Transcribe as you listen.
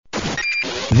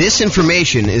This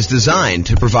information is designed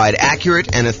to provide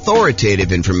accurate and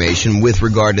authoritative information with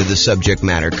regard to the subject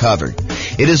matter covered.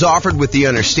 It is offered with the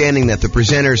understanding that the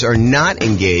presenters are not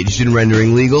engaged in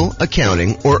rendering legal,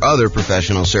 accounting, or other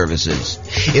professional services.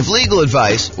 If legal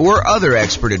advice or other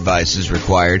expert advice is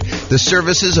required, the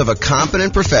services of a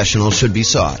competent professional should be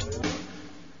sought.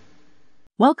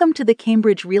 Welcome to the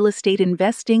Cambridge Real Estate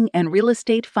Investing and Real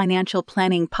Estate Financial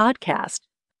Planning podcast.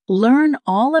 Learn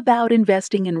all about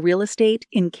investing in real estate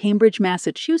in Cambridge,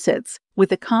 Massachusetts, with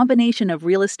a combination of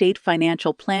real estate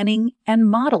financial planning and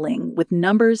modeling with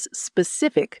numbers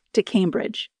specific to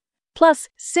Cambridge. Plus,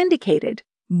 syndicated,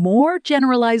 more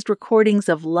generalized recordings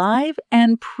of live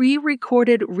and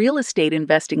pre-recorded real estate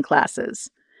investing classes.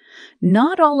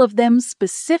 Not all of them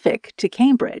specific to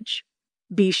Cambridge.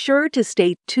 Be sure to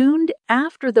stay tuned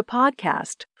after the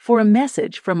podcast for a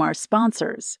message from our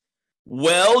sponsors.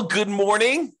 Well, good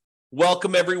morning.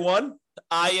 Welcome, everyone.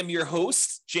 I am your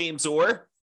host, James Orr,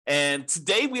 and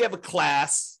today we have a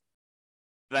class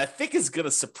that I think is going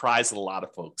to surprise a lot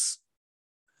of folks.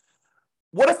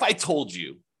 What if I told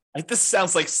you, this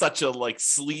sounds like such a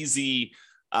sleazy,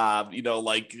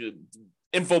 infomercial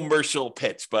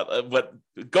pitch, but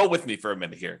go with me for a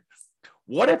minute here.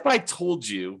 What if I told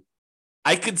you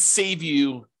I could save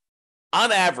you,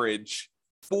 on average,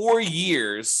 4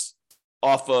 years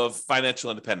off of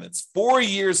financial independence, 4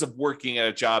 years of working at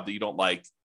a job that you don't like,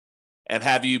 and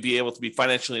have you be able to be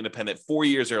financially independent 4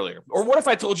 years earlier? Or what if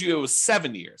I told you it was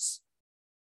 7 years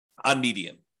on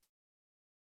median?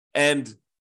 And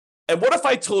what if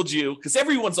I told you, because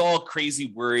everyone's all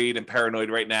crazy worried and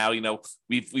paranoid right now,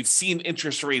 we've seen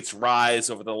interest rates rise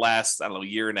over the last,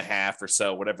 year and a half or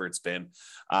so, whatever it's been.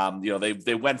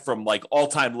 They went from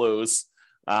all-time lows.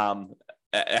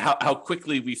 How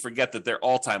quickly we forget that they're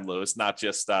all-time lows, not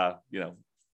just,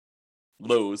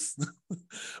 lows,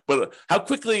 but how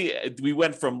quickly we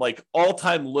went from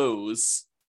all-time lows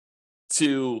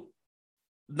to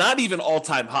not even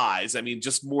all-time highs.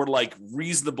 Just more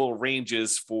reasonable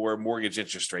ranges for mortgage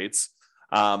interest rates,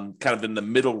 kind of in the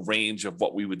middle range of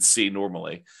what we would see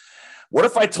normally. What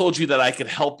if I told you that I could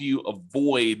help you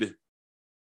avoid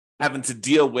having to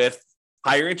deal with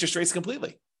higher interest rates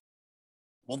completely?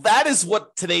 Well, that is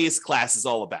what today's class is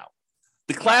all about.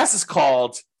 The class is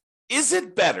called, Is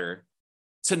It Better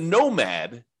to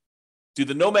Nomad, do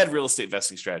the Nomad real estate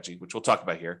investing strategy, which we'll talk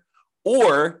about here,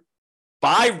 or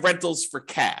buy rentals for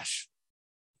cash?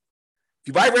 If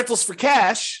you buy rentals for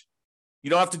cash, you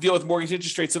don't have to deal with mortgage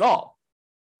interest rates at all.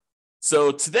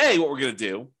 So today, what we're going to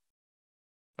do,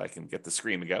 if I can get the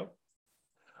screen to go,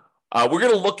 we're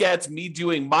going to look at me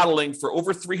doing modeling for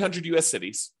over 300 U.S.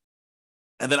 cities.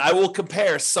 And then I will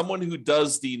compare someone who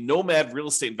does the Nomad real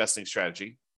estate investing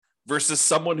strategy versus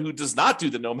someone who does not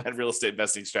do the Nomad real estate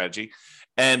investing strategy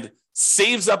and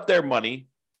saves up their money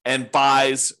and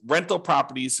buys rental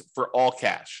properties for all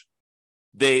cash.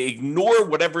 They ignore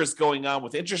whatever is going on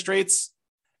with interest rates.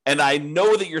 And I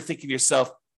know that you're thinking to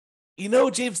yourself,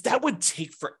 James, that would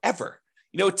take forever.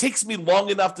 It takes me long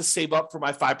enough to save up for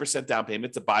my 5% down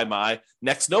payment to buy my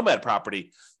next Nomad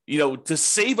property. To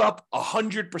save up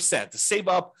 100%, to save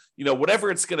up,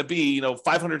 whatever it's going to be,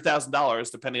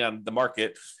 $500,000, depending on the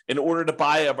market, in order to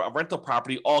buy a rental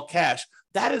property, all cash,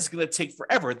 that is going to take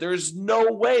forever. There's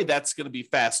no way that's going to be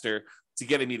faster to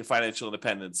getting me to financial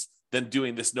independence than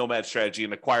doing this Nomad strategy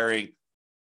and acquiring,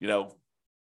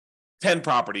 10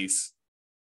 properties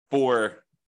for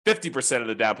 50% of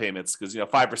the down payments, because,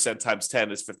 5% times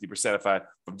 10 is 50% if I'm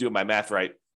doing my math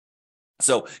right.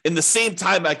 So in the same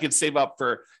time I could save up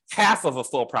for half of a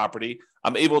full property,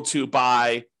 I'm able to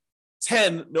buy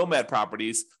 10 Nomad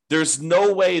properties. There's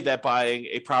no way that buying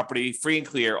a property free and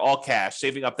clear, all cash,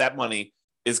 saving up that money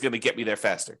is going to get me there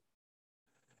faster.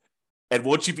 And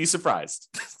won't you be surprised?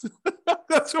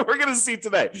 That's what we're going to see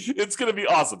today. It's going to be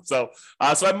awesome. So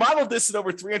I modeled this in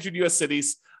over 300 U.S.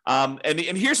 cities. And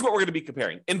here's what we're going to be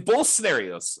comparing. In both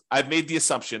scenarios, I've made the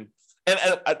assumption, and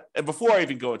before I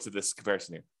even go into this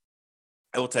comparison here,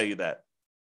 I will tell you that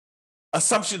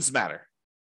assumptions matter.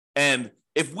 And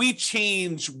if we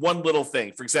change one little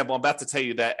thing, for example, I'm about to tell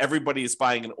you that everybody is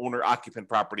buying an owner-occupant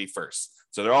property first.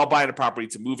 So they're all buying a property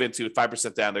to move into at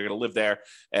 5% down. They're going to live there,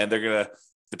 and they're going to,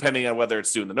 depending on whether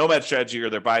it's doing the Nomad strategy or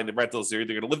they're buying the rentals, they're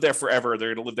either going to live there forever or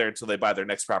they're going to live there until they buy their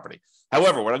next property.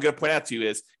 However, what I'm going to point out to you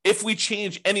is if we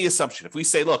change any assumption, if we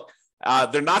say, look,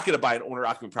 they're not going to buy an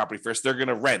owner-occupant property first. They're going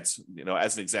to rent,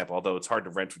 as an example, although it's hard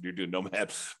to rent when you're doing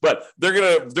Nomad, but they're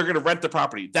going to rent the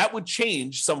property. That would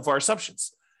change some of our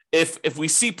assumptions. If we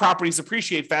see properties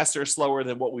appreciate faster or slower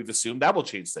than what we've assumed, that will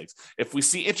change things. If we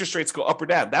see interest rates go up or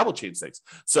down, that will change things.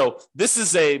 So this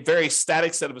is a very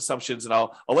static set of assumptions, and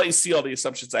I'll let you see all the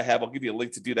assumptions I have. I'll give you a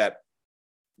link to do that.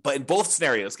 But in both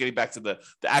scenarios, getting back to the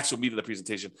actual meat of the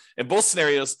presentation, in both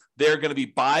scenarios, they're going to be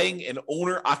buying an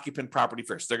owner-occupant property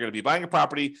first. They're going to be buying a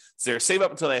property, so they're save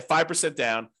up until they have 5%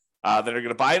 down. Then they're going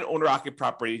to buy an owner-occupant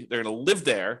property. They're going to live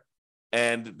there,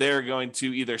 and they're going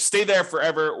to either stay there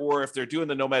forever, or if they're doing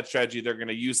the Nomad strategy, they're going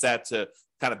to use that to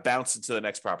kind of bounce into the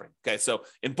next property. Okay, so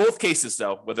in both cases,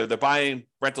 though, whether they're buying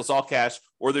rentals all cash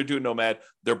or they're doing Nomad,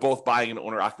 they're both buying an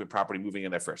owner-occupant property, moving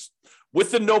in there first.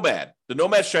 With the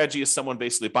Nomad strategy is someone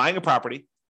basically buying a property,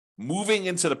 moving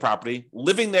into the property,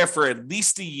 living there for at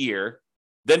least a year,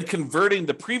 then converting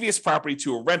the previous property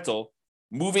to a rental,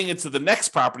 moving into the next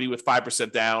property with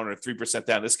 5% down or 3%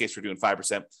 down. In this case, we're doing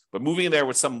 5%, but moving in there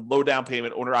with some low down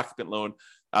payment, owner occupant loan,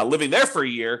 living there for a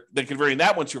year, then converting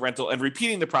that one to a rental and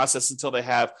repeating the process until they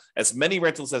have as many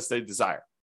rentals as they desire.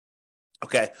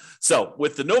 Okay, so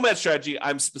with the Nomad strategy,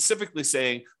 I'm specifically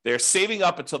saying they're saving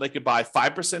up until they could buy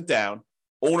 5% down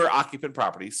owner occupant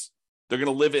properties. They're going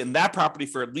to live in that property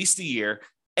for at least a year,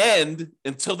 and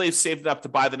until they've saved up to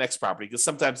buy the next property, because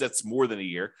sometimes that's more than a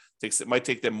year. It might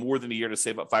take them more than a year to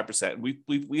save up 5%. And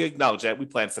we acknowledge that. We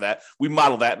plan for that. We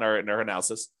model that in our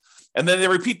analysis. And then they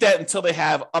repeat that until they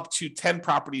have up to 10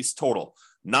 properties total,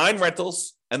 9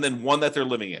 rentals, and then 1 that they're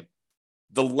living in.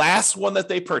 The last one that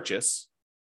they purchase,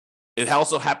 it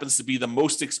also happens to be the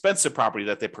most expensive property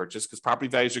that they purchase because property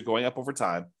values are going up over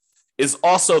time, is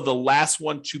also the last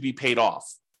one to be paid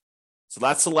off. So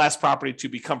that's the last property to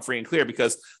become free and clear,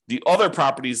 because the other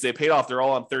properties they paid off, they're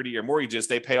all on 30-year mortgages.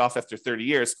 They pay off after 30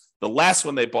 years. The last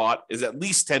one they bought is at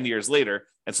least 10 years later.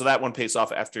 And so that one pays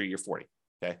off after year 40.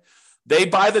 Okay. They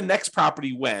buy the next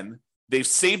property when they've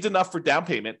saved enough for down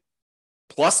payment,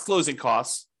 plus closing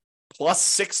costs, plus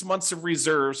 6 months of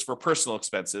reserves for personal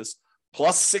expenses,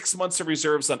 plus 6 months of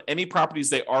reserves on any properties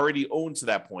they already own to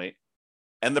that point,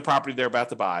 and the property they're about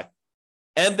to buy.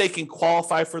 And they can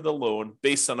qualify for the loan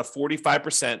based on a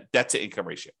 45% debt to income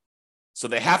ratio. So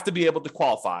they have to be able to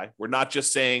qualify. We're not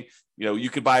just saying, you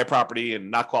could buy a property and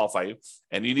not qualify you.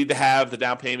 And you need to have the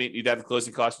down payment, you need to have the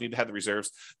closing costs, you need to have the reserves.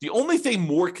 The only thing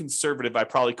more conservative I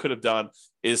probably could have done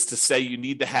is to say you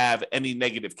need to have any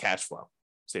negative cash flow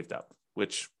saved up,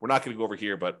 which we're not going to go over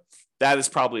here, but that is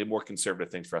probably a more conservative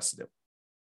thing for us to do.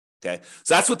 Okay.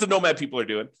 So that's what the Nomad people are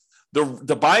doing.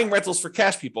 The buying rentals for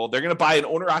cash people, they're going to buy an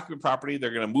owner-occupant property.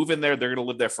 They're going to move in there. They're going to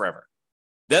live there forever.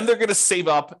 Then they're going to save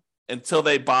up until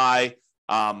they buy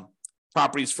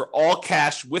properties for all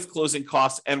cash with closing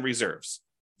costs and reserves.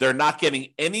 They're not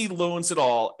getting any loans at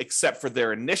all except for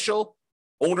their initial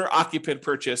owner-occupant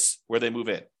purchase where they move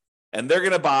in. And they're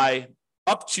going to buy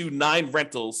up to 9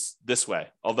 rentals this way.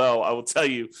 Although I will tell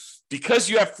you, because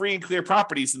you have free and clear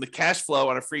properties and the cash flow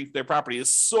on a free and clear property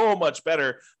is so much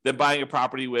better than buying a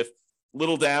property with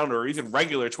little down or even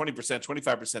regular 20%,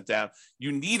 25% down,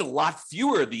 you need a lot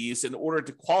fewer of these in order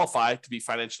to qualify to be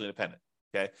financially independent.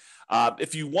 Okay.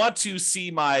 If you want to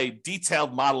see my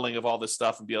detailed modeling of all this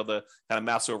stuff and be able to kind of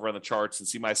mouse over on the charts and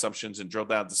see my assumptions and drill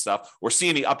down to stuff or see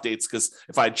any updates, because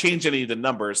if I change any of the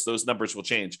numbers, those numbers will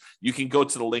change. You can go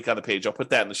to the link on the page. I'll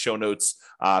put that in the show notes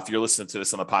if you're listening to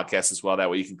this on the podcast as well. That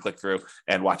way you can click through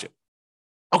and watch it.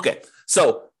 Okay.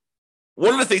 So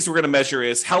one of the things we're going to measure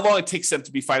is how long it takes them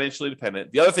to be financially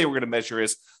independent. The other thing we're going to measure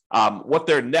is what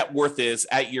their net worth is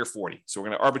at year 40. So we're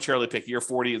going to arbitrarily pick year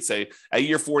 40 and say at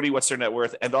year 40, what's their net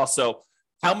worth? And also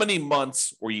how many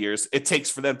months or years it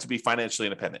takes for them to be financially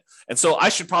independent. And so I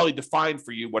should probably define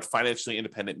for you what financially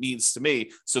independent means to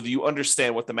me so that you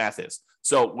understand what the math is.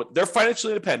 So they're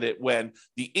financially independent when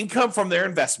the income from their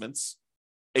investments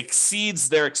exceeds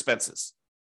their expenses.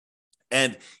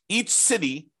 And each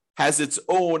city has its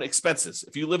own expenses.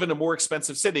 If you live in a more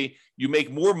expensive city, you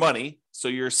make more money, so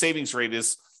your savings rate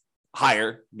is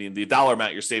higher. I mean, the dollar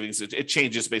amount you're saving, it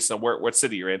changes based on what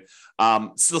city you're in.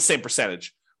 Still the same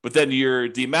percentage, but then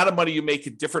the amount of money you make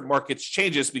in different markets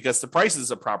changes because the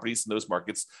prices of properties in those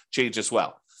markets change as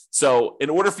well. So in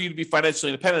order for you to be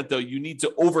financially independent, though, you need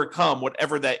to overcome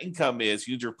whatever that income is.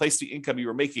 You need to replace the income you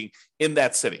were making in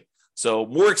that city. So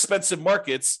more expensive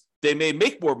markets, they may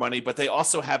make more money, but they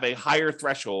also have a higher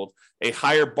threshold, a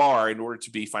higher bar in order to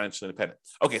be financially independent.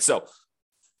 Okay, so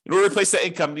in order to replace that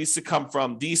income, it needs to come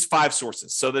from these 5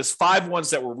 sources. So there's 5 ones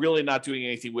that we're really not doing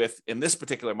anything with in this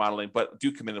particular modeling, but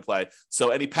do come into play. So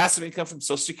any passive income from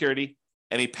Social Security,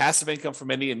 any passive income from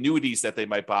any annuities that they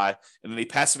might buy, and any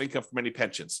passive income from any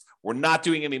pensions. We're not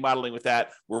doing any modeling with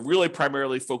that. We're really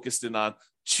primarily focused in on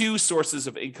 2 sources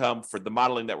of income for the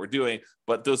modeling that we're doing,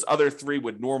 but those other 3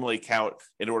 would normally count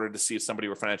in order to see if somebody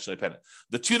were financially independent.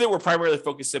 The 2 that we're primarily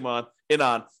focusing on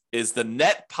is the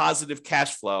net positive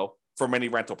cash flow from any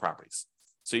rental properties.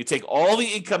 So you take all the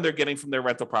income they're getting from their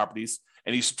rental properties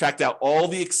and you subtract out all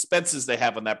the expenses they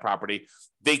have on that property,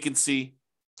 vacancy,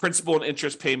 principal and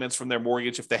interest payments from their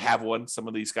mortgage if they have one. Some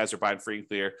of these guys are buying free and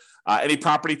clear. Any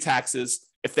property taxes.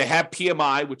 If they have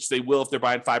PMI, which they will if they're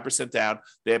buying 5% down,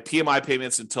 they have PMI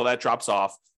payments until that drops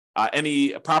off.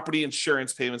 Any property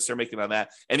insurance payments they're making on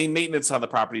that, any maintenance on the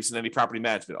properties, and any property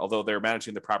management, although they're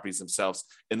managing the properties themselves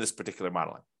in this particular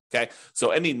modeling. Okay,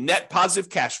 so any net positive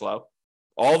cash flow,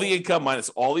 all the income minus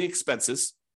all the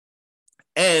expenses.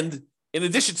 And in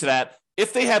addition to that,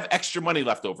 if they have extra money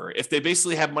left over, if they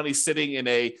basically have money sitting in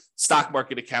a stock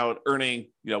market account earning,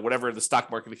 whatever the stock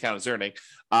market account is earning,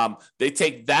 they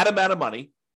take that amount of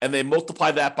money and they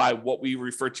multiply that by what we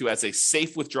refer to as a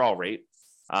safe withdrawal rate.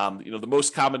 The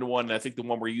most common one, and I think the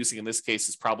one we're using in this case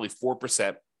is probably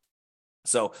 4%.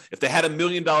 So if they had $1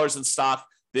 million in stock,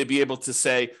 they'd be able to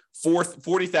say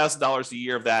 $40,000 a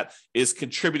year of that is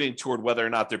contributing toward whether or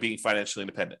not they're being financially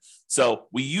independent. So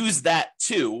we use that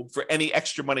too for any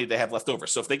extra money they have left over.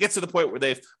 So if they get to the point where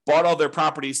they've bought all their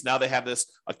properties, now they have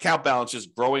this account balance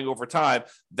just growing over time,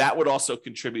 that would also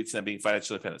contribute to them being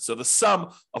financially independent. So the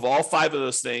sum of all 5 of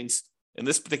those things, in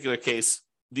this particular case,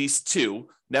 these 2,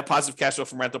 net positive cash flow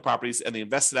from rental properties and the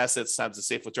invested assets times the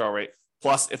safe withdrawal rate,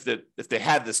 plus if they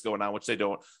had this going on, which they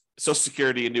don't, Social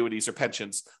Security, annuities, or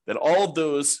pensions, then all of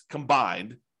those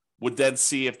combined would then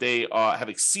see if they have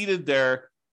exceeded their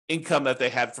income that they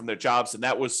had from their jobs. And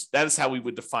that is how we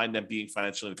would define them being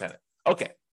financially independent. Okay,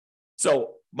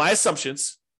 so my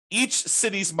assumptions, each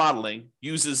city's modeling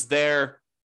uses their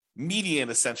median,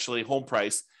 essentially, home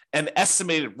price and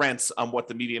estimated rents on what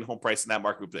the median home price in that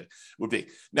market would be.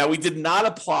 Now, we did not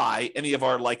apply any of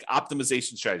our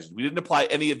optimization strategies. We didn't apply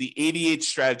any of the 88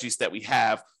 strategies that we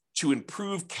have to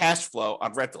improve cash flow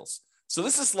on rentals. So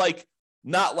this is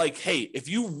not like, hey, if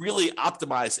you really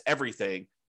optimize everything,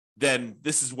 then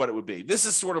this is what it would be. This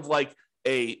is sort of like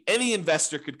any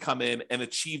investor could come in and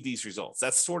achieve these results.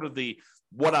 That's sort of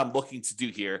what I'm looking to do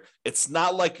here. It's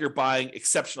not like you're buying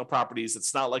exceptional properties.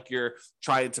 It's not like you're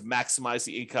trying to maximize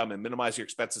the income and minimize your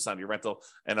expenses on your rental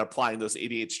and applying those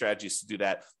 88 strategies to do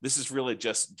that. This is really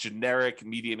just generic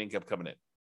median income coming in.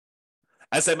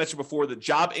 As I mentioned before, the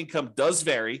job income does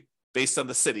vary based on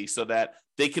the city so that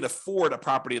they can afford a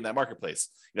property in that marketplace.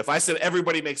 If I said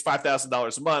everybody makes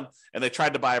 $5,000 a month and they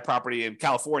tried to buy a property in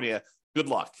California, good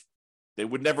luck. They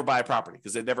would never buy a property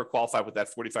because they never qualify with that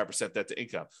 45% debt to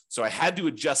income. So I had to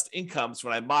adjust incomes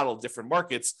when I modeled different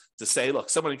markets to say, look,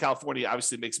 someone in California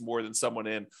obviously makes more than someone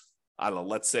in,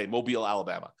 let's say Mobile,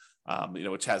 Alabama,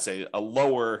 which has a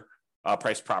lower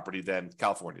price property than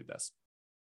California does.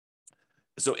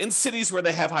 So in cities where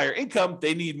they have higher income,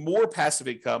 they need more passive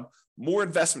income, more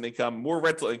investment income, more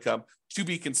rental income to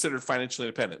be considered financially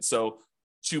independent. So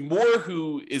to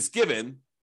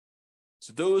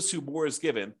those who more is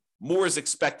given, more is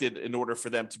expected in order for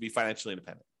them to be financially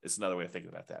independent. It's another way of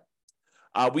thinking about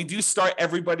that. We do start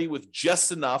everybody with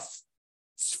just enough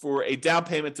for a down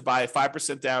payment to buy a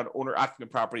 5% down owner-occupant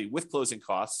property with closing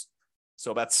costs. So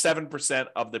about 7%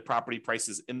 of the property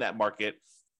prices in that market.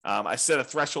 I set a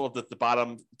threshold at the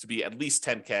bottom to be at least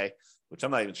 10K, which I'm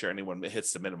not even sure anyone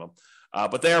hits the minimum.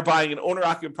 But they are buying an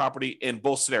owner-occupant property in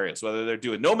both scenarios, whether they're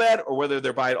doing Nomad or whether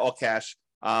they're buying all cash.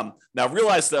 Now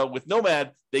realize though, with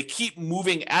Nomad, they keep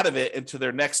moving out of it into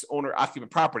their next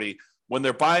owner-occupant property. When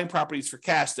they're buying properties for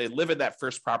cash, they live in that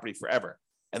first property forever.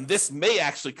 And this may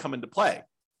actually come into play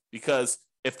because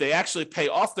if they actually pay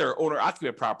off their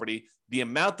owner-occupant property, the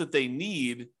amount that they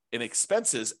need in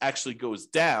expenses actually goes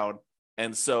down.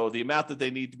 And so the amount that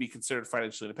they need to be considered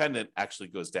financially independent actually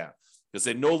goes down because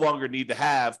they no longer need to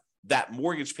have that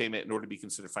mortgage payment in order to be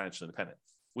considered financially independent,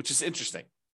 which is interesting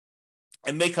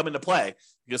and may come into play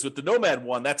because with the Nomad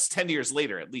one, that's 10 years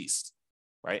later at least,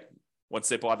 right? Once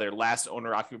they bought their last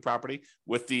owner-occupant property.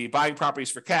 With the buying properties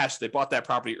for cash, they bought that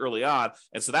property early on,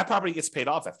 and so that property gets paid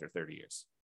off after 30 years.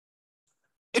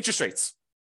 Interest rates.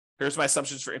 Here's my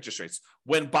assumptions for interest rates.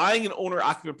 When buying an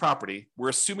owner-occupant property, we're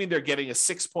assuming they're getting a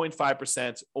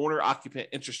 6.5% owner-occupant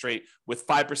interest rate with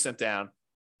 5% down.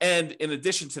 And in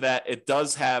addition to that, it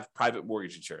does have private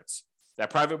mortgage insurance. That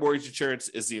private mortgage insurance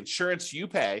is the insurance you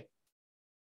pay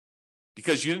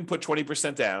because you didn't put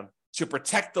 20% down to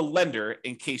protect the lender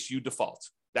in case you default.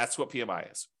 That's what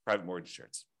PMI is, private mortgage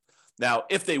insurance. Now,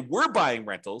 if they were buying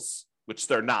rentals, which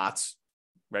they're not,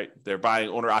 right? They're buying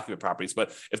owner-occupant properties.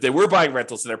 But if they were buying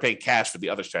rentals, then they're paying cash for the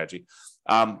other strategy.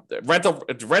 The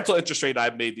rental interest rate,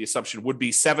 I've made the assumption, would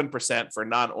be 7% for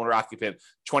non-owner-occupant,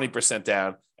 20%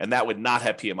 down, and that would not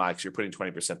have PMI because you're putting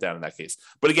 20% down in that case.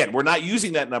 But again, we're not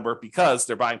using that number because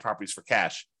they're buying properties for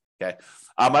cash. Okay.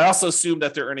 I also assume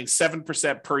that they're earning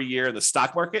 7% per year in the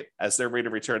stock market as their rate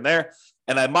of return there.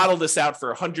 And I modeled this out for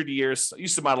 100 years. I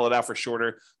used to model it out for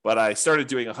shorter, but I started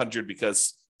doing 100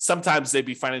 because sometimes they'd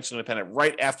be financially independent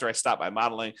right after I stopped my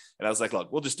modeling. And I was like,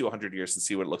 look, we'll just do 100 years and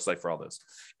see what it looks like for all those.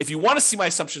 If you want to see my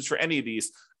assumptions for any of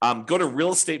these, go to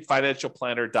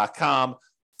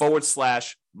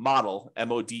realestatefinancialplanner.com/model,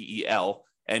 MODEL,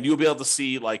 and you'll be able to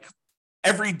see like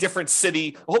every different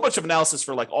city, a whole bunch of analysis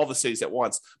for like all the cities at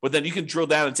once, but then you can drill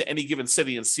down into any given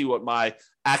city and see what my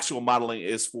actual modeling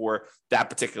is for that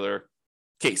particular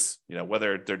case,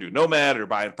 whether they're doing Nomad or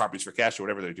buying properties for cash or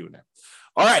whatever they're doing there.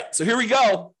 All right, so here we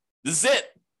go. This is it.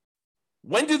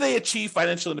 When do they achieve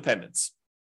financial independence?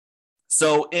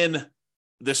 So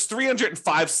there's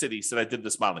 305 cities that I did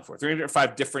this modeling for,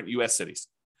 305 different US cities.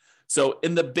 So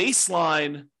in the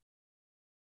baseline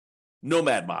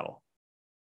Nomad model,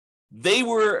 they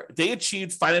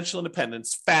achieved financial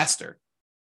independence faster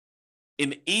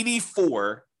in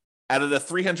 84 out of the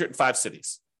 305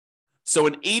 cities. So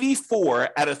in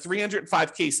 84 out of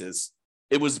 305 cases,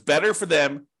 it was better for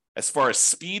them as far as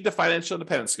speed to financial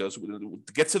independence goes, to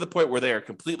get to the point where they are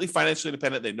completely financially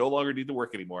independent. They no longer need to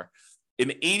work anymore.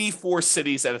 In 84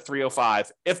 cities out of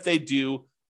 305, if they do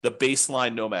the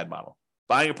baseline Nomad model,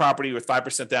 buying a property with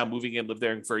 5% down, moving in, live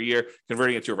there for a year,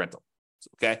 converting it to a rental.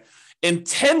 Okay. In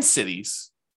 10 cities,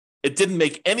 it didn't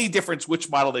make any difference which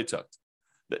model they took.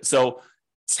 So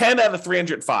 10 out of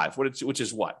 305, which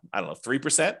is what? I don't know,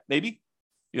 3% maybe?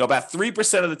 About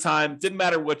 3% of the time, didn't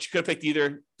matter what, you could have picked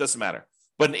either, doesn't matter.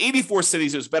 But in 84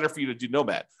 cities, it was better for you to do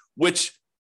Nomad, which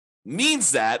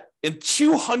means that in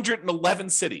 211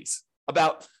 cities,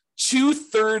 about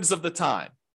 2/3 of the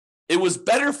time, it was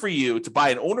better for you to buy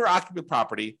an owner-occupant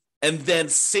property and then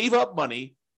save up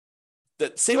money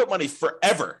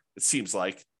forever, it seems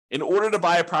like, in order to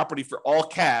buy a property for all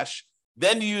cash,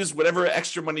 then use whatever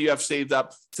extra money you have saved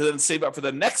up to then save up for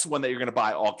the next one that you're going to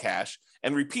buy all cash,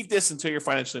 and repeat this until you're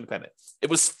financially independent. It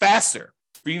was faster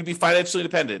for you to be financially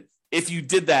independent if you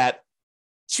did that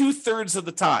 2/3 of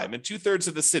the time in 2/3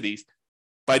 of the cities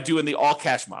by doing the all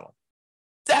cash model.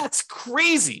 That's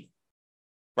crazy,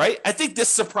 right? I think this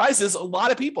surprises a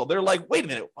lot of people. They're like, wait a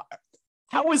minute,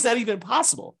 how is that even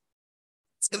possible?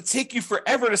 It's going to take you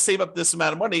forever to save up this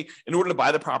amount of money in order to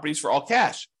buy the properties for all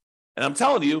cash. And I'm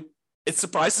telling you, it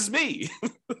surprises me.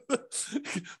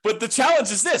 But the challenge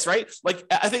is this, right? Like,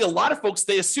 I think a lot of folks,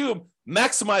 they assume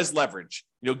maximize leverage,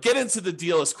 get into the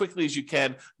deal as quickly as you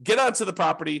can, get onto the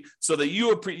property so that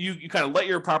you kind of let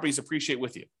your properties appreciate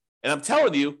with you. And I'm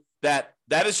telling you that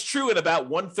is true in about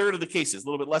 1/3 of the cases, a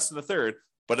little bit less than a third,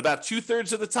 but about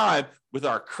 2/3 of the time with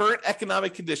our current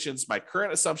economic conditions, my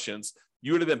current assumptions,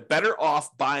 you would have been better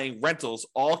off buying rentals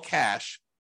all cash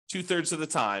 2/3 of the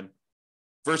time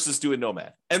versus doing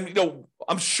Nomad. And,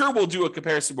 I'm sure we'll do a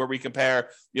comparison where we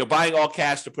compare, buying all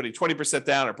cash to putting 20%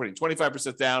 down or putting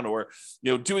 25% down, or,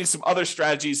 doing some other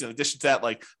strategies in addition to that,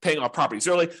 like paying off properties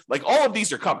early. Like, all of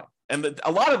these are coming. And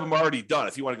a lot of them are already done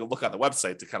if you want to go look on the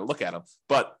website to kind of look at them.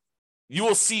 But you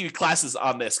will see classes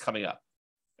on this coming up.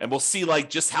 And we'll see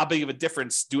like just how big of a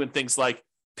difference doing things like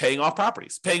paying off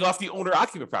properties, paying off the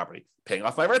owner-occupant property, paying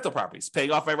off my rental properties,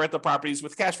 paying off my rental properties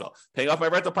with cash flow, paying off my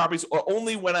rental properties or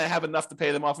only when I have enough to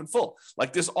pay them off in full.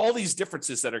 Like, there's all these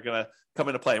differences that are going to come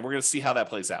into play, and we're going to see how that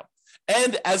plays out.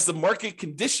 And as the market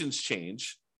conditions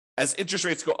change, as interest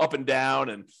rates go up and down,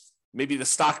 and maybe the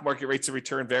stock market rates of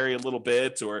return vary a little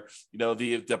bit, or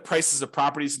the prices of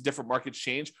properties in different markets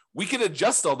change, we can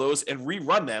adjust all those and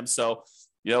rerun them. So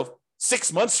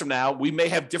 6 months from now, we may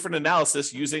have different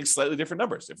analysis using slightly different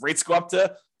numbers. If rates go up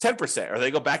to 10% or they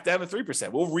go back down to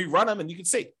 3%, we'll rerun them and you can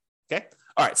see. Okay.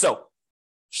 All right. So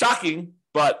shocking,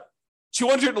 but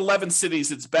 211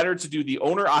 cities, it's better to do the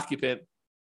owner occupant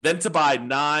than to buy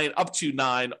up to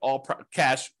nine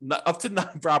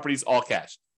properties, all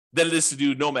cash, than it is to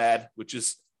do Nomad, which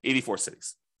is 84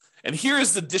 cities. And here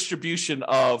is the distribution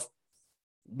of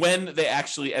when they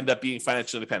actually end up being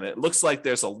financially independent. It looks like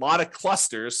there's a lot of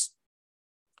clusters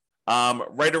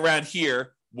right around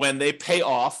here when they pay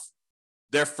off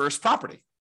their first property.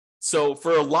 So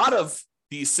for a lot of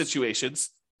these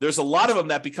situations, there's a lot of them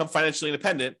that become financially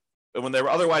independent when they were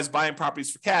otherwise buying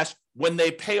properties for cash when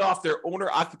they pay off their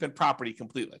owner-occupant property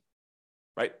completely,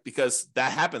 right? Because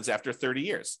that happens after 30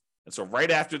 years. And so right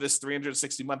after this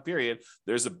 360-month period,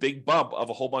 there's a big bump of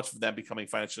a whole bunch of them becoming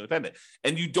financially independent.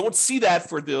 And you don't see that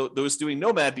for those doing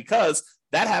Nomad because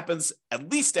that happens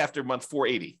at least after month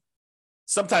 480,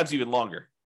 sometimes even longer.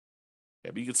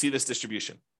 Okay, but you can see this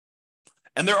distribution.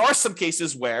 And there are some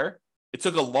cases where it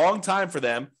took a long time for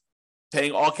them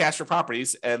paying all cash for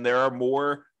properties, and there are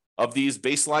more of these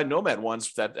baseline Nomad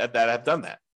ones that have done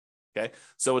that. Okay,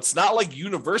 so it's not like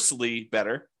universally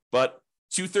better, but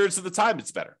 2/3 of the time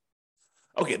it's better.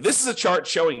 Okay, this is a chart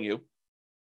showing you.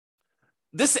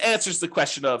 This answers the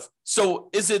question of, so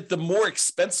is it the more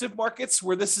expensive markets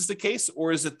where this is the case,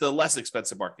 or is it the less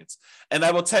expensive markets? And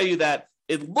I will tell you that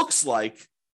it looks like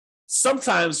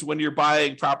sometimes when you're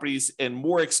buying properties in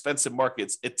more expensive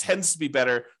markets, it tends to be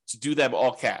better to do them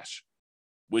all cash,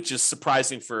 which is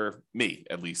surprising for me,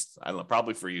 at least. I don't know,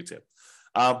 probably for you too.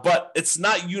 But it's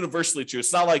not universally true.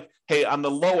 It's not like, hey, on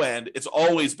the low end, it's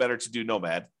always better to do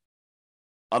Nomad.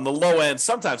 On the low end,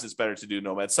 sometimes it's better to do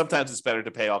Nomad. Sometimes it's better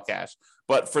to pay all cash.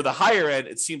 But for the higher end,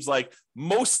 it seems like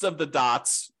most of the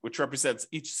dots, which represents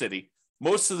each city,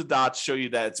 most of the dots show you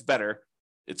that it's better.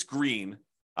 It's green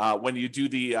when you do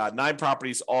the 9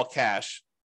 properties all cash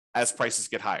as prices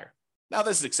get higher. Now,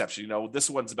 this is an exception. This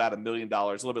one's about $1 million, a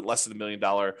little bit less than $1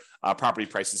 million property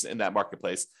prices in that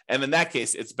marketplace. And in that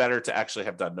case, it's better to actually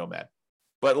have done Nomad.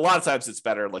 But a lot of times it's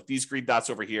better, like these green dots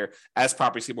over here, as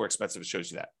properties get more expensive, it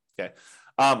shows you that. Okay.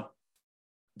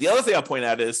 The other thing I'll point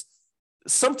out is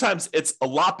sometimes it's a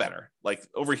lot better. Like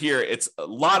over here, it's a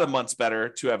lot of months better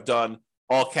to have done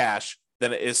all cash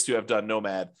than it is to have done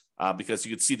Nomad because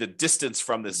you can see the distance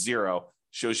from this 0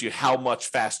 shows you how much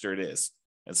faster it is.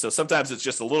 And so sometimes it's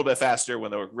just a little bit faster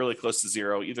when they're really close to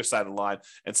 0, either side of the line.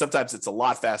 And sometimes it's a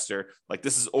lot faster. Like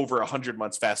this is over 100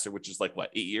 months faster, which is like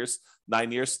what, 8 years,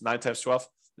 9 years, 9 times 12,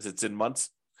 it's in months.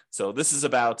 So this is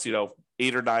about,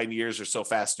 8 or 9 years or so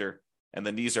faster. And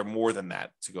then these are more than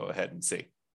that to go ahead and see.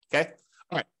 Okay.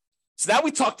 All right. So now we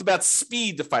talked about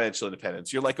speed to financial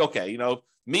independence. You're like, okay,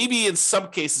 maybe in some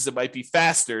cases it might be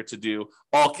faster to do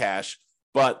all cash,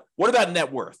 but what about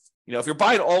net worth? If you're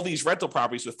buying all these rental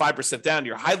properties with 5% down,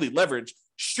 you're highly leveraged.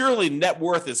 Surely net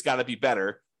worth has got to be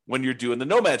better when you're doing the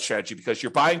Nomad strategy because you're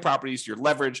buying properties, you're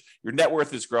leveraged, your net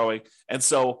worth is growing. And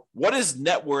so what is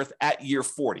net worth at year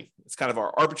 40? It's kind of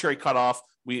our arbitrary cutoff.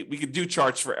 We could do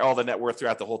charts for all the net worth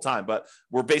throughout the whole time, but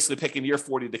we're basically picking year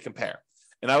 40 to compare.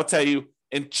 And I will tell you,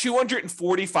 in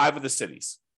 245 of the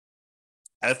cities,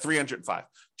 out of 305,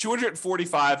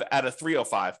 245 out of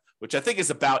 305, which I think is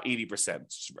about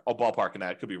 80%. I'll ballpark in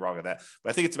that. I could be wrong on that,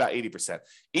 but I think it's about 80%.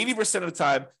 80% of the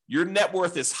time, your net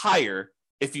worth is higher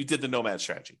if you did the Nomad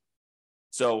strategy.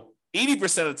 So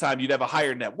 80% of the time, you'd have a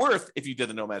higher net worth if you did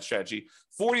the Nomad strategy.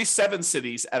 47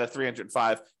 cities out of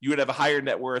 305, you would have a higher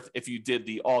net worth if you did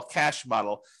the all cash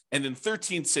model. And in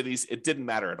 13 cities, it didn't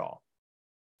matter at all.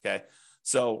 Okay.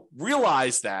 So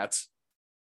realize that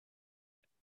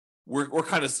we're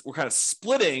kind of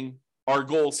splitting our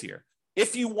goals here.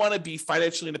 If you want to be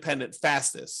financially independent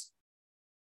fastest,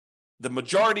 the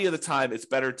majority of the time, it's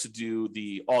better to do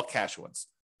the all cash ones.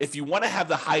 If you want to have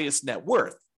the highest net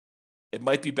worth, it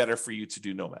might be better for you to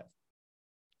do Nomad.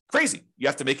 Crazy. You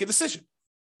have to make a decision.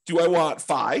 Do I want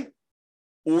FI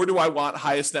or do I want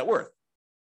highest net worth?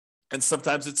 And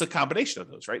sometimes it's a combination of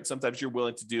those, right? Sometimes you're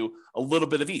willing to do a little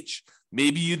bit of each.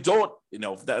 Maybe you don't,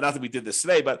 not that we did this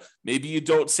today, but maybe you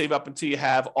don't save up until you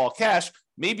have all cash.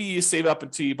 Maybe you save up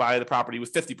until you buy the property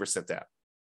with 50% down.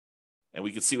 And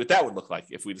we can see what that would look like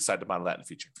if we decide to model that in the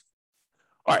future.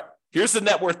 All right, here's the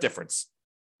net worth difference.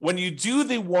 When you do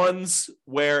the ones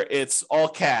where it's all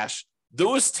cash,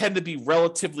 those tend to be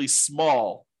relatively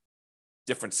small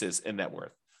differences in net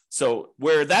worth. So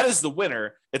where that is the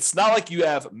winner, it's not like you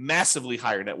have massively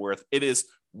higher net worth. It is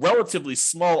relatively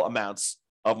small amounts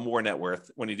of more net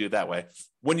worth when you do it that way.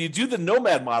 When you do the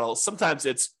Nomad model, sometimes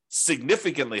it's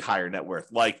significantly higher net worth,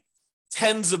 like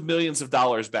tens of millions of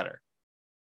dollars better.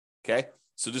 Okay,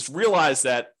 so just realize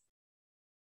that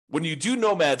when you do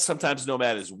Nomad, sometimes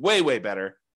Nomad is way, way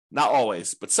better. Not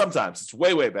always, but sometimes it's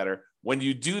way, way better. When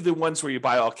you do the ones where you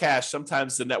buy all cash,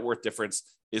 sometimes the net worth difference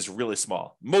is really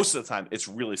small. Most of the time, it's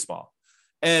really small.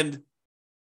 And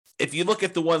if you look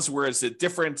at the ones where it's a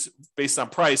difference based on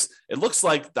price, it looks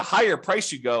like the higher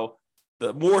price you go,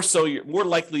 the more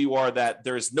likely you are that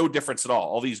there's no difference at all.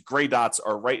 All these gray dots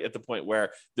are right at the point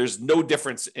where there's no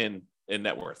difference in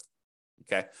net worth.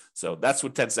 Okay, so that's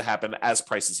what tends to happen as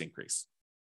prices increase.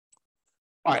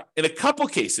 All right. In a couple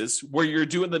cases where you're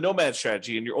doing the Nomad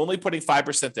strategy and you're only putting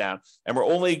 5% down, and we're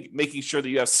only making sure that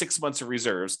you have 6 months of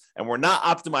reserves, and we're not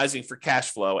optimizing for cash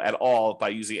flow at all by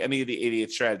using any of the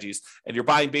 88 strategies, and you're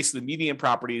buying basically median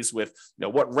properties with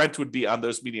what rent would be on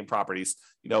those median properties,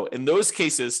 in those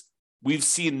cases, we've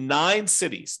seen 9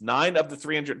 cities, 9 of the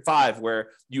 305, where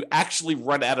you actually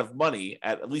run out of money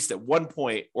at least at one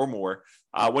point or more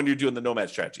when you're doing the Nomad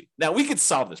strategy. Now, we could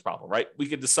solve this problem, right? We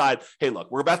could decide, hey, look,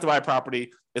 we're about to buy a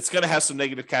property. It's going to have some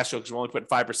negative cash flow because we're only putting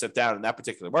 5% down in that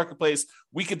particular marketplace.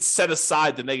 We could set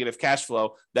aside the negative cash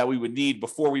flow that we would need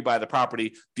before we buy the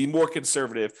property, be more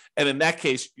conservative. And in that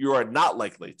case, you are not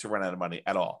likely to run out of money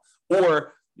at all.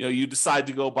 Or you decide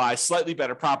to go buy slightly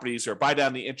better properties or buy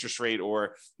down the interest rate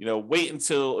or, wait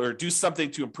until or do something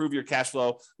to improve your cash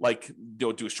flow, like do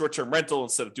a short-term rental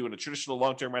instead of doing a traditional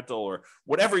long-term rental or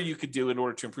whatever you could do in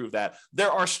order to improve that.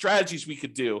 There are strategies we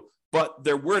could do, but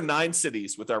there were 9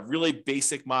 cities with our really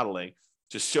basic modeling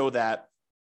to show that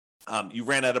you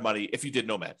ran out of money if you did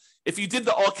Nomad. If you did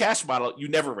the all cash model, you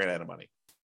never ran out of money.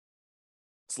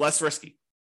 It's less risky.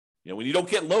 When you don't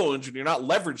get loans, when you're not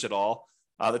leveraged at all,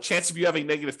 the chance of you having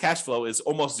negative cash flow is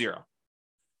almost zero.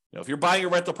 If you're buying a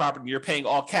rental property and you're paying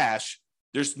all cash,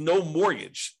 there's no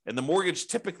mortgage. And the mortgage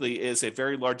typically is a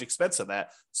very large expense on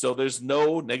that. So there's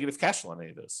no negative cash flow on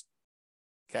any of those.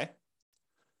 Okay.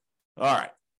 All right.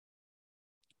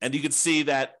 And you can see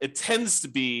that it tends to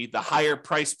be the higher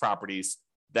price properties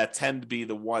that tend to be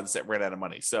the ones that ran out of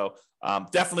money. So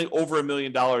definitely over $1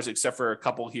 million, except for a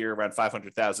couple here around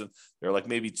 500,000. There are like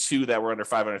maybe 2 that were under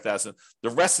 500,000. The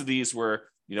rest of these were,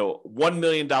 $1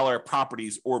 million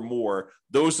properties or more.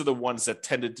 Those are the ones that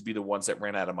tended to be the ones that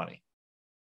ran out of money.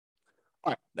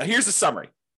 All right. Now here's the summary.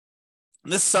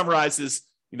 And this summarizes,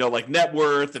 like net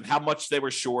worth and how much they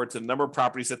were short and the number of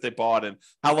properties that they bought and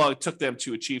how long it took them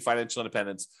to achieve financial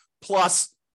independence,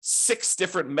 plus 6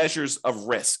 different measures of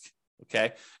risk.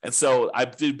 Okay. And so I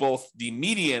did both the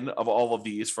median of all of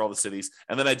these for all the cities,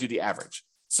 and then I do the average.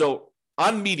 So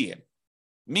on median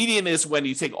is when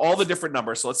you take all the different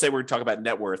numbers. So let's say we're talking about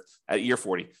net worth at year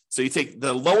 40. So you take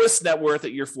the lowest net worth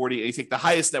at year 40 and you take the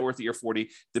highest net worth at year 40.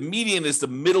 The median is the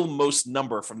middlemost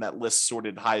number from that list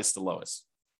sorted highest to lowest.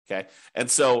 Okay.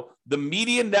 And so the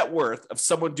median net worth of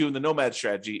someone doing the Nomad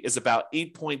strategy is about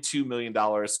 $8.2 million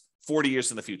 40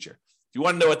 years in the future. If you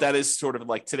want to know what that is, sort of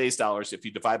like today's dollars, if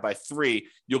you divide by 3,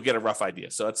 you'll get a rough idea.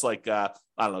 So it's like,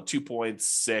 2.6,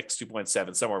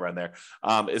 2.7, somewhere around there,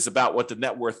 is about what the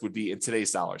net worth would be in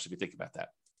today's dollars, if you think about that.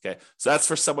 Okay. So that's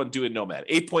for someone doing Nomad.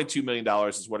 $8.2 million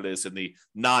is what it is in the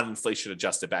non-inflation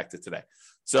adjusted back to today.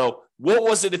 So what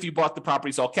was it if you bought the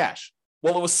properties all cash?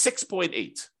 Well, it was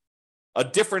 6.8, a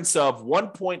difference of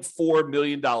 $1.4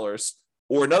 million.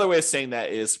 Or another way of saying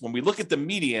that is when we look at the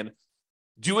median,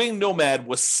 doing Nomad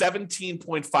was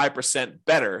 17.5%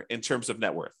 better in terms of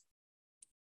net worth.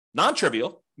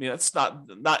 Non-trivial. It's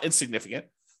not insignificant.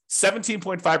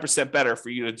 17.5% better for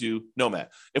you to do Nomad.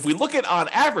 If we look at on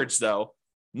average, though,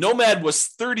 Nomad was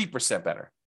 30%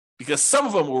 better because some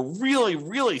of them were really,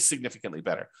 really significantly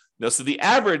better. So the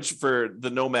average for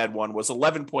the Nomad one was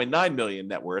 11.9 million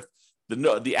net worth.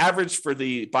 The average for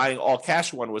the buying all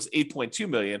cash one was 8.2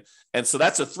 million. And so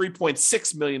that's a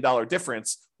 $3.6 million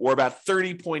difference, or about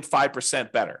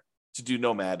 30.5% better to do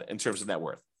Nomad in terms of net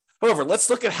worth. However, let's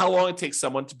look at how long it takes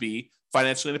someone to be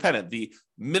financially independent, the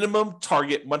minimum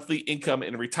target monthly income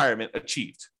in retirement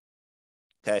achieved.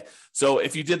 Okay. So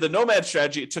if you did the Nomad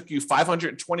strategy, it took you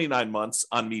 529 months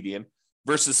on median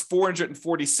versus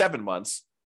 447 months.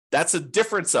 That's a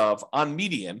difference of, on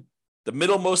median, the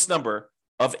middlemost number,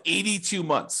 of 82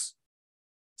 months.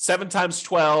 7 times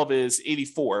 12 is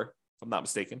 84, if I'm not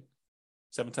mistaken.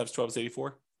 7 times 12 is 84.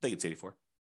 I think it's 84.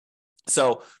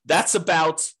 So that's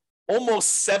about almost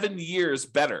 7 years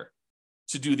better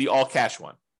to do the all cash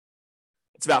one.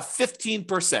 It's about 15%,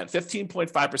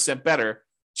 15.5% better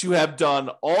to have done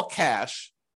all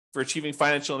cash for achieving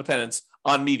financial independence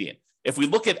on median. If we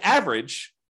look at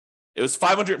average, it was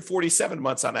 547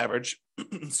 months on average,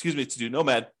 to do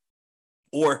Nomad,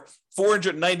 or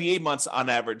 498 months on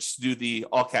average to do the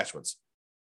all cash ones.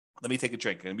 Let me take a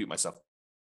drink and mute myself.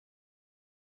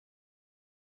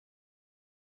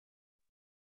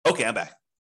 Okay, I'm back.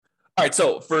 All right,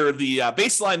 so for the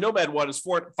baseline Nomad one is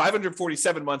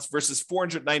 547 months versus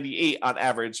 498 on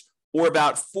average, or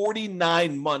about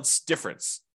 49 months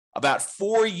difference. About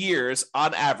 4 years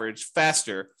on average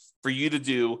faster for you to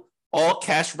do all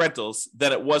cash rentals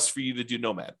than it was for you to do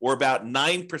Nomad, or about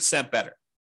 9% better.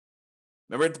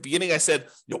 Remember at the beginning, I said,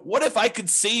 what if I could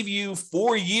save you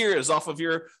 4 years off of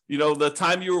your, the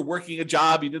time you were working a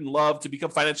job you didn't love to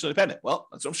become financially independent? Well,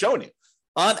 that's what I'm showing you.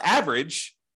 On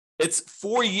average, It's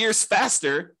 4 years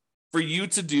faster for you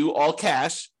to do all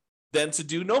cash than to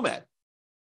do Nomad.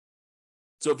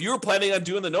 So if you were planning on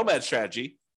doing the Nomad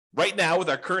strategy right now with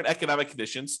our current economic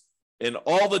conditions in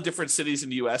all the different cities in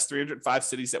the US, 305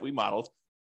 cities that we modeled,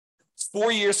 it's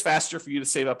 4 years faster for you to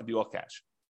save up and do all cash.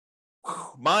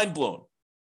 Mind blown.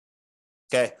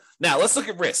 Okay. Now let's look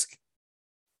at risk.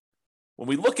 When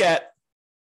we look at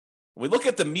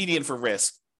the median for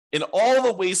risk, in all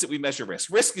the ways that we measure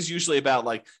risk is usually about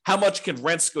like how much can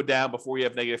rents go down before you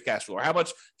have negative cash flow, or how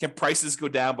much can prices go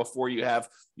down before you have,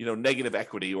 negative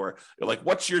equity, or like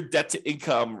what's your debt to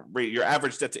income rate, your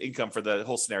average debt to income for the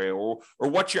whole scenario, or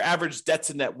what's your average debt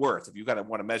to net worth. If you kind of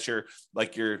want to measure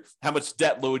like how much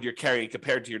debt load you're carrying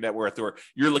compared to your net worth, or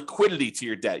your liquidity to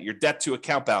your debt to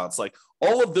account balance, like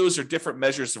all of those are different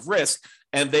measures of risk.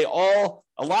 And a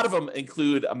lot of them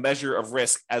include a measure of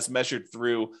risk as measured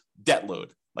through debt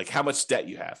load, like how much debt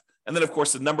you have. And then, of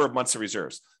course, the number of months of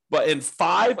reserves. But in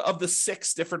 5 of the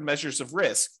 6 different measures of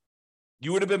risk,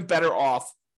 you would have been better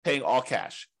off paying all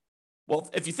cash. Well,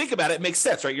 if you think about it, it makes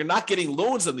sense, right? You're not getting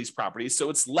loans on these properties, so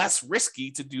it's less risky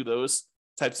to do those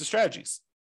types of strategies.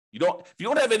 If you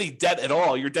don't have any debt at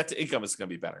all, your debt to income is going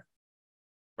to be better,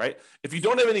 right? If you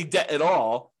don't have any debt at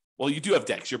all, well, you do have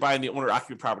debt because you're buying the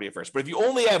owner-occupant property at first. But if you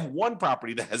only have one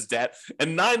property that has debt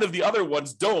and 9 of the other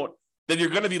ones don't, then you're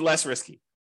going to be less risky.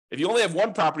 If you only have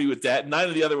one property with debt, 9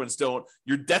 of the other ones don't,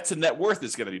 your debt to net worth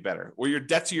is going to be better, or your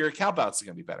debt to your account balance is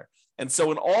going to be better. And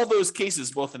so in all those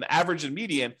cases, both in average and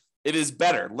median, it is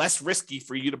better, less risky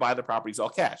for you to buy the properties all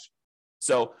cash.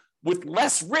 So with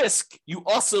less risk, you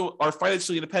also are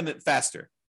financially independent faster.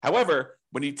 However,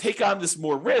 when you take on this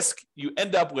more risk, you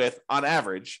end up with, on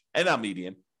average and on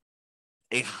median,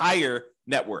 a higher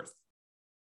net worth.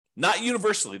 Not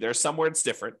universally. There's somewhere it's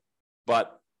different,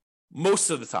 but most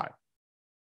of the time.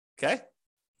 Okay?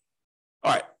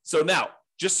 All right. So now,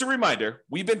 just a reminder,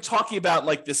 we've been talking about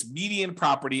like this median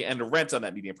property and the rent on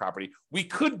that median property. We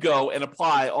could go and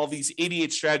apply all these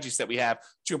 88 strategies that we have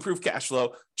to improve cash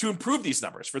flow, to improve these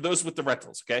numbers for those with the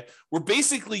rentals. Okay? We're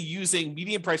basically using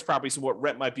median price properties and what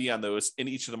rent might be on those in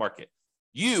each of the market.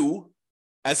 You,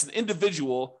 as an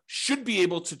individual, should be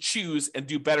able to choose and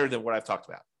do better than what I've talked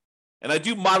about. And I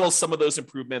do model some of those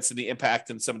improvements and the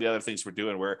impact and some of the other things we're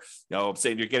doing where, I'm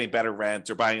saying you're getting better rent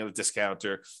or buying at a discount,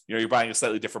 or, you're buying a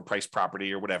slightly different price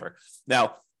property or whatever.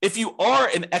 Now, if you are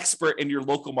an expert in your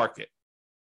local market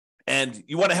and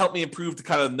you want to help me improve the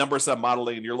kind of numbers I'm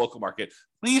modeling in your local market,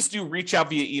 please do reach out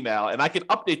via email and I can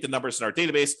update the numbers in our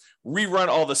database, rerun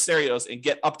all the scenarios, and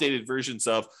get updated versions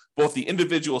of both the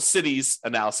individual cities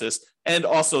analysis and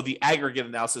also the aggregate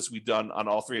analysis we've done on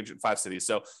all 305 cities.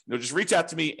 So, just reach out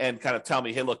to me and kind of tell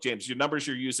me, hey, look, James, your numbers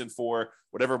you're using for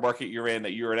whatever market you're in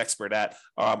that you're an expert at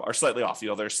are slightly off.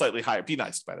 They're slightly higher. Be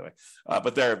nice, by the way.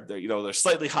 But they're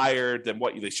slightly higher than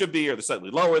what they should be, or they're slightly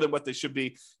lower than what they should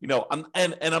be. I'm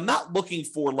not looking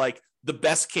for like the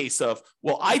best case of,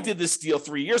 well, I did this deal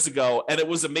 3 years ago and it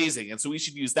was amazing, and so we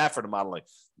should use that for the modeling.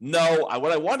 No,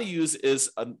 what I want to use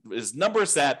is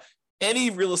numbers that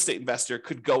any real estate investor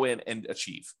could go in and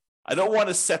achieve. I don't want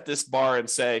to set this bar and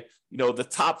say, the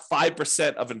top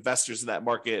 5% of investors in that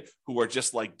market who are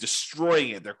just like destroying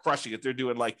it, they're crushing it, they're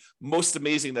doing like most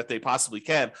amazing that they possibly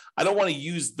can. I don't want to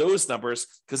use those numbers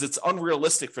because it's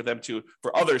unrealistic for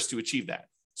others to achieve that.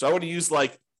 So I want to use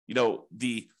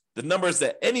the numbers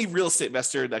that any real estate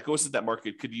investor that goes into that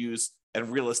market could use and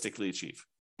realistically achieve.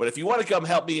 But if you want to come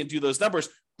help me and do those numbers,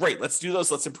 great, let's do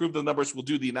those. Let's improve the numbers. We'll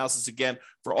do the analysis again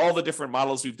for all the different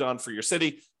models we've done for your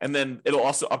city. And then it'll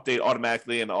also update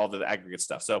automatically and all the aggregate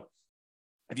stuff. So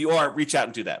if you are, reach out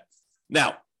and do that.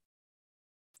 Now,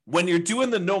 when you're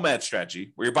doing the Nomad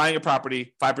strategy, where you're buying a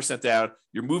property 5% down,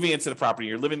 you're moving into the property,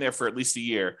 you're living there for at least a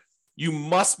year, you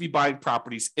must be buying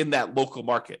properties in that local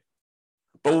market.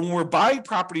 But when we're buying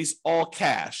properties all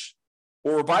cash,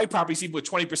 or we're buying properties even with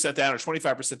 20% down or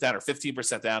 25% down or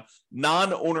 15% down,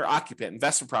 non-owner occupant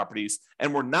investment properties,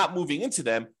 and we're not moving into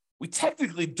them, we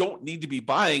technically don't need to be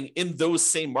buying in those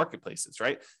same marketplaces,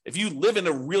 right? If you live in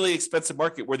a really expensive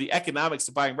market where the economics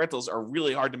of buying rentals are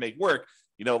really hard to make work,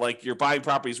 like you're buying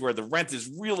properties where the rent is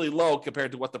really low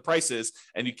compared to what the price is,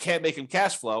 and you can't make them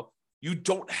cash flow, you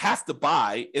don't have to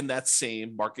buy in that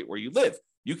same market where you live.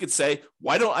 You could say,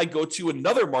 why don't I go to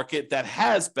another market that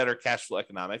has better cash flow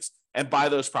economics and buy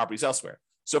those properties elsewhere?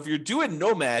 So if you're doing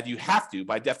Nomad, you have to,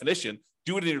 by definition,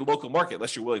 do it in your local market,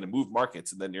 unless you're willing to move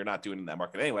markets, and then you're not doing it in that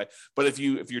market anyway. But if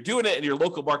you're doing it in your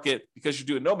local market because you're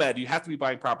doing Nomad, you have to be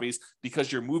buying properties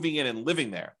because you're moving in and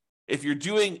living there. If you're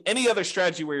doing any other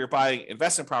strategy where you're buying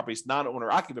investment properties,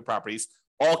 non-owner occupant properties,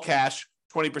 all cash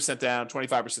 20% down,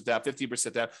 25% down,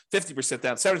 15% down, 50%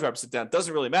 down, 75% down.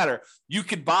 Doesn't really matter. You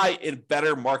can buy in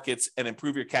better markets and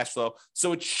improve your cash flow.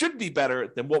 So it should be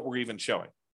better than what we're even showing.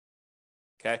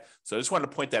 Okay. So I just wanted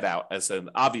to point that out as an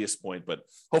obvious point, but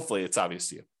hopefully it's obvious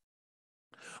to you.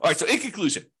 All right. So in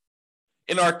conclusion,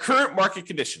 in our current market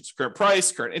conditions, current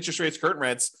price, current interest rates, current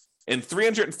rents, in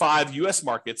 305 US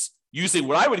markets, using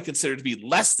what I would consider to be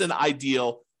less than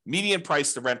ideal median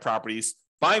price to rent properties,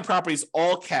 buying properties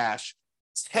all cash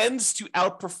tends to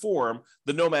outperform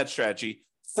the Nomad strategy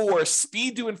for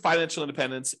speed to financial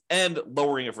independence and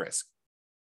lowering of risk.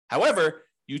 However,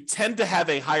 you tend to have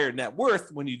a higher net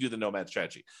worth when you do the Nomad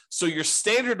strategy. So your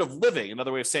standard of living,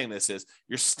 another way of saying this is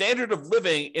your standard of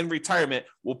living in retirement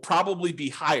will probably be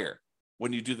higher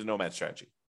when you do the Nomad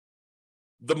strategy.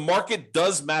 The market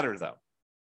does matter though.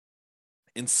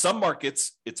 In some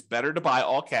markets, it's better to buy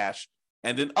all cash,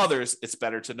 and in others, it's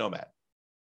better to Nomad.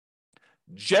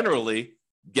 Generally,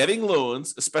 getting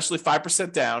loans, especially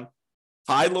 5% down,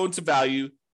 high loan to value,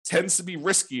 tends to be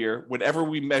riskier whenever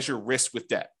we measure risk with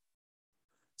debt.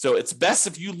 So it's best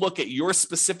if you look at your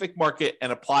specific market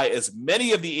and apply as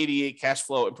many of the 88 cash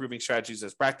flow improving strategies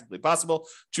as practically possible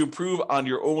to improve on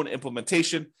your own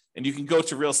implementation. And you can go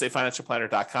to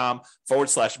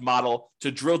realestateFinancialPlanner.com/model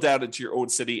to drill down into your own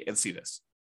city and see this.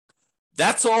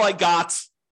 That's all I got.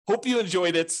 Hope you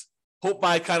enjoyed it. Hope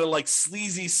my kind of like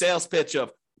sleazy sales pitch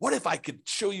of what if I could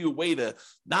show you a way to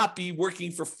not be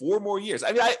working for 4 more years?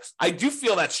 I mean, I do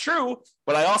feel that's true,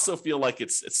 but I also feel like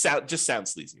it just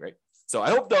sounds sleazy, right? So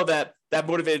I hope, though, that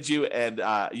motivated you and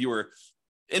you were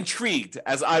intrigued,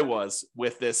 as I was,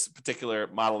 with this particular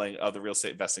modeling of the real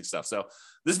estate investing stuff. So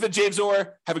this has been James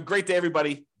Orr. Have a great day,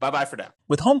 everybody. Bye-bye for now.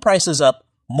 With home prices up,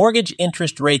 mortgage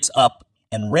interest rates up,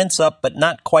 and rents up, but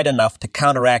not quite enough to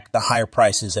counteract the higher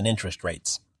prices and interest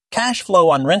rates, cash flow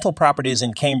on rental properties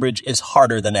in Cambridge is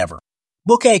harder than ever.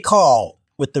 Book a call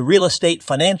with the Real Estate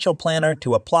Financial Planner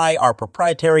to apply our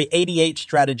proprietary 88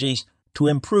 strategies to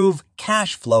improve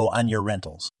cash flow on your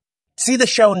rentals. See the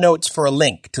show notes for a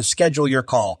link to schedule your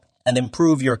call and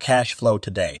improve your cash flow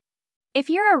today. If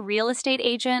you're a real estate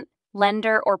agent,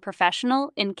 lender, or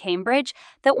professional in Cambridge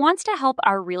that wants to help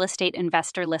our real estate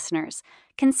investor listeners,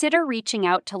 consider reaching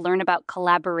out to learn about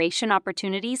collaboration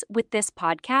opportunities with this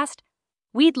podcast.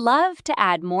 We'd love to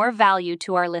add more value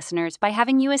to our listeners by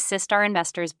having you assist our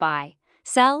investors buy,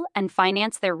 sell, and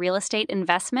finance their real estate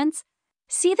investments.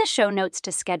 See the show notes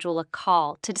to schedule a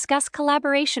call to discuss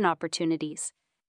collaboration opportunities.